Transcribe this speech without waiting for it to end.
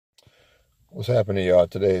What's happening, y'all?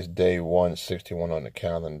 Today is day 161 on the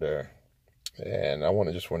calendar, and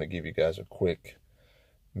I just want to give you guys a quick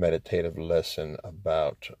meditative lesson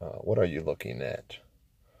about what are you looking at.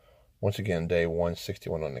 Once again, day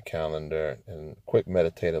 161 on the calendar, and quick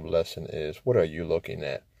meditative lesson is what are you looking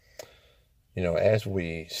at? You know, as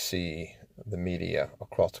we see the media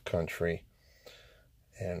across the country,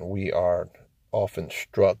 and we are often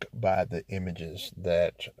struck by the images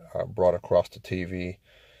that are brought across the TV.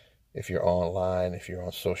 If you're online, if you're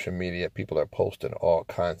on social media, people are posting all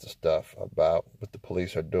kinds of stuff about what the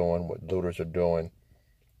police are doing, what looters are doing.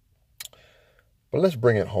 But let's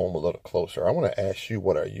bring it home a little closer. I want to ask you,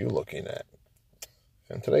 what are you looking at?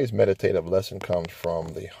 And today's meditative lesson comes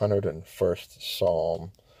from the 101st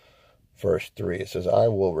Psalm, verse 3. It says, I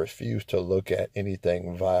will refuse to look at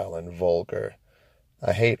anything vile and vulgar.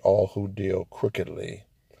 I hate all who deal crookedly.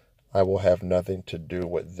 I will have nothing to do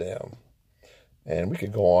with them. And we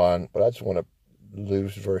could go on, but I just want to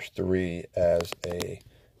use verse 3 as a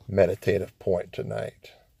meditative point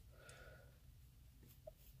tonight.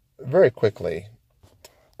 Very quickly,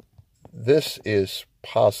 this is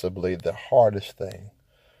possibly the hardest thing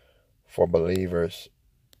for believers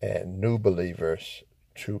and new believers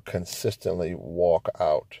to consistently walk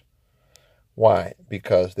out. Why?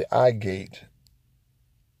 Because the eye gate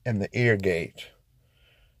and the ear gate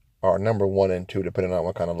are number 1 and 2, depending on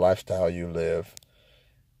what kind of lifestyle you live.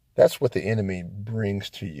 That's what the enemy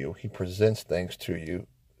brings to you. He presents things to you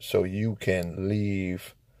so you can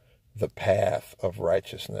leave the path of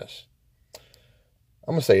righteousness.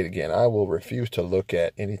 I'm going to say it again. I will refuse to look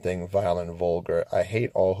at anything vile and vulgar. I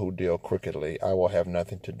hate all who deal crookedly. I will have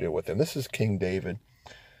nothing to do with them. This is King David.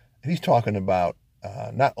 And he's talking about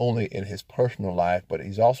not only in his personal life, but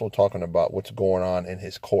he's also talking about what's going on in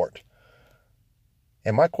his court.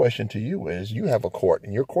 And my question to you is, you have a court,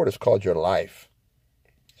 and your court is called your life.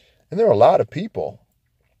 And there are a lot of people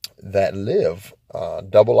that live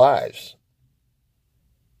double lives.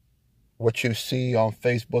 What you see on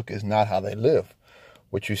Facebook is not how they live.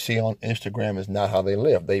 What you see on Instagram is not how they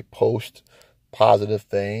live. They post positive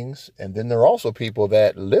things. And then there are also people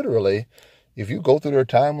that literally, if you go through their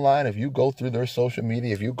timeline, if you go through their social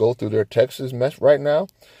media, if you go through their texts mess right now,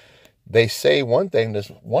 they say one thing to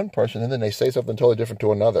one person, and then they say something totally different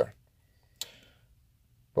to another.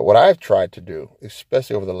 But what I've tried to do,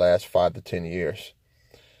 especially over the last 5 to 10 years,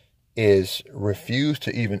 is refuse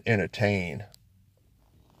to even entertain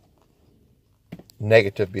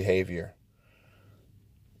negative behavior.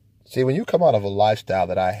 See, when you come out of a lifestyle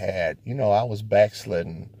that I had, I was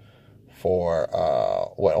backslidden for,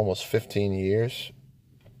 almost 15 years.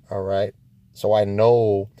 All right. So I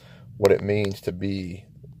know what it means to be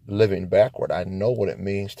living backward. I know what it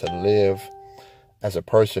means to live as a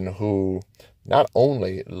person who not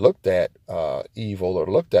only looked at evil or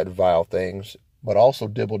looked at vile things, but also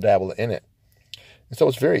dibble-dabble in it. And so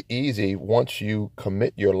it's very easy, once you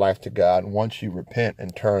commit your life to God, once you repent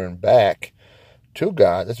and turn back to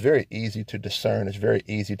God, it's very easy to discern. It's very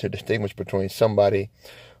easy to distinguish between somebody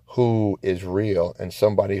who is real and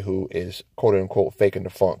somebody who is, quote-unquote, faking the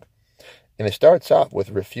funk. And it starts out with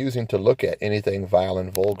refusing to look at anything vile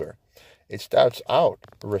and vulgar. It starts out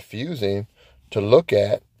refusing to look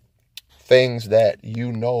at things that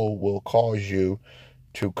you know will cause you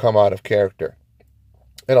to come out of character.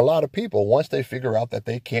 And a lot of people, once they figure out that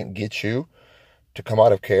they can't get you to come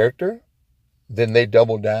out of character, then they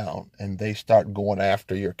double down and they start going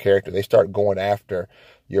after your character. They start going after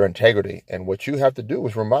your integrity. And what you have to do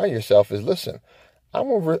is remind yourself is, listen,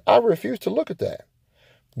 I refuse to look at that.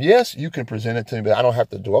 Yes, you can present it to me, but I don't have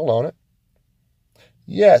to dwell on it.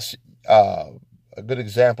 Yes, a good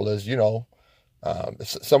example is,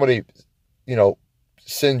 somebody,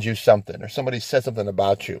 sends you something or somebody says something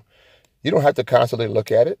about you. You don't have to constantly look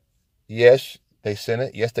at it. Yes, they sent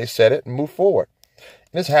it. Yes, they said it, and move forward.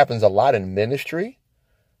 And this happens a lot in ministry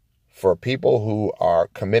for people who are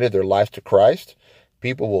committed their lives to Christ.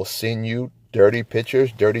 People will send you dirty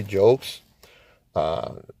pictures, dirty jokes.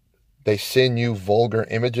 They send you vulgar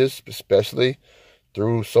images, especially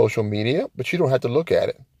through social media, but you don't have to look at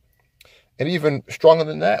it. And even stronger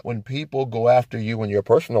than that, when people go after you in your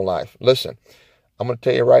personal life, listen, I'm going to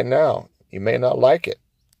tell you right now, you may not like it.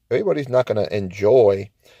 Everybody's not going to enjoy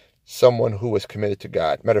someone who is committed to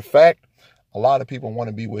God. Matter of fact, a lot of people want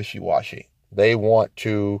to be wishy-washy. They want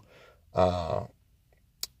to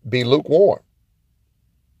be lukewarm.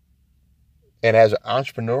 And as an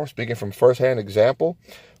entrepreneur, speaking from firsthand example,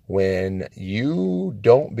 when you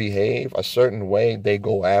don't behave a certain way, they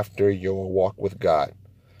go after your walk with God.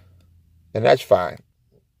 And that's fine.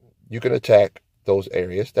 You can attack those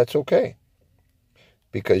areas. That's okay.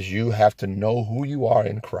 because you have to know who you are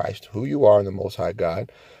in Christ, who you are in the Most High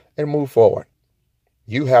God, and move forward.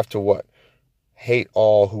 You have to what? Hate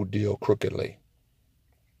all who deal crookedly.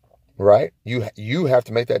 Right? You have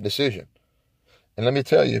to make that decision. And let me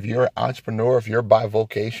tell you, if you're an entrepreneur, if you're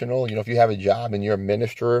bivocational, if you have a job and you're a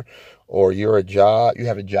minister, or you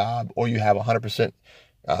have a job, or you have 100%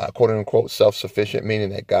 quote unquote self-sufficient, meaning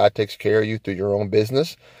that God takes care of you through your own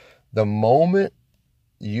business, the moment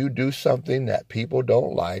you do something that people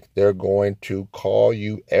don't like, they're going to call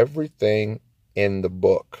you everything in the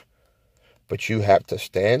book. But you have to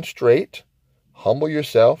stand straight, humble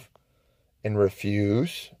yourself, and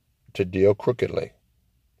refuse to deal crookedly.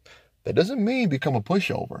 That doesn't mean become a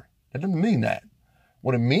pushover. That doesn't mean that.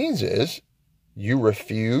 What it means is you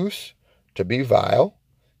refuse to be vile,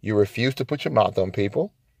 you refuse to put your mouth on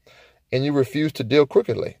people, and you refuse to deal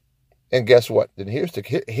crookedly. And guess what? Then here's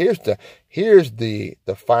the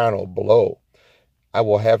final blow. I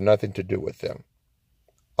will have nothing to do with them.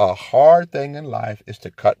 A hard thing in life is to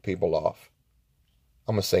cut people off.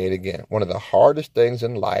 I'm going to say it again. One of the hardest things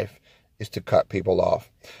in life is to cut people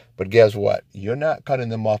off. But guess what? You're not cutting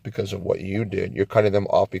them off because of what you did. You're cutting them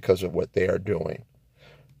off because of what they are doing.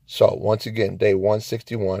 So once again, day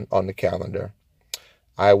 161 on the calendar.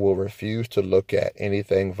 I will refuse to look at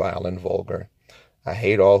anything vile and vulgar. I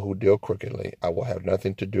hate all who deal crookedly. I will have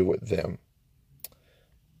nothing to do with them.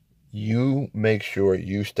 You make sure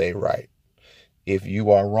you stay right. If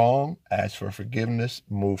you are wrong, ask for forgiveness,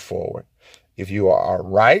 move forward. If you are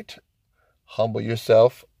right, humble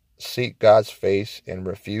yourself, seek God's face, and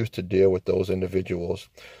refuse to deal with those individuals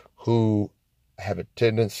who have a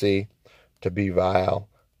tendency to be vile,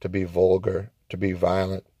 to be vulgar, to be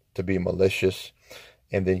violent, to be malicious.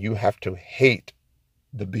 And then you have to hate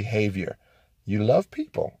the behavior. You love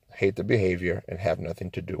people, hate the behavior, and have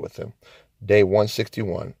nothing to do with them. Day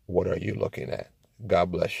 161, what are you looking at?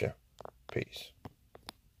 God bless you. Peace.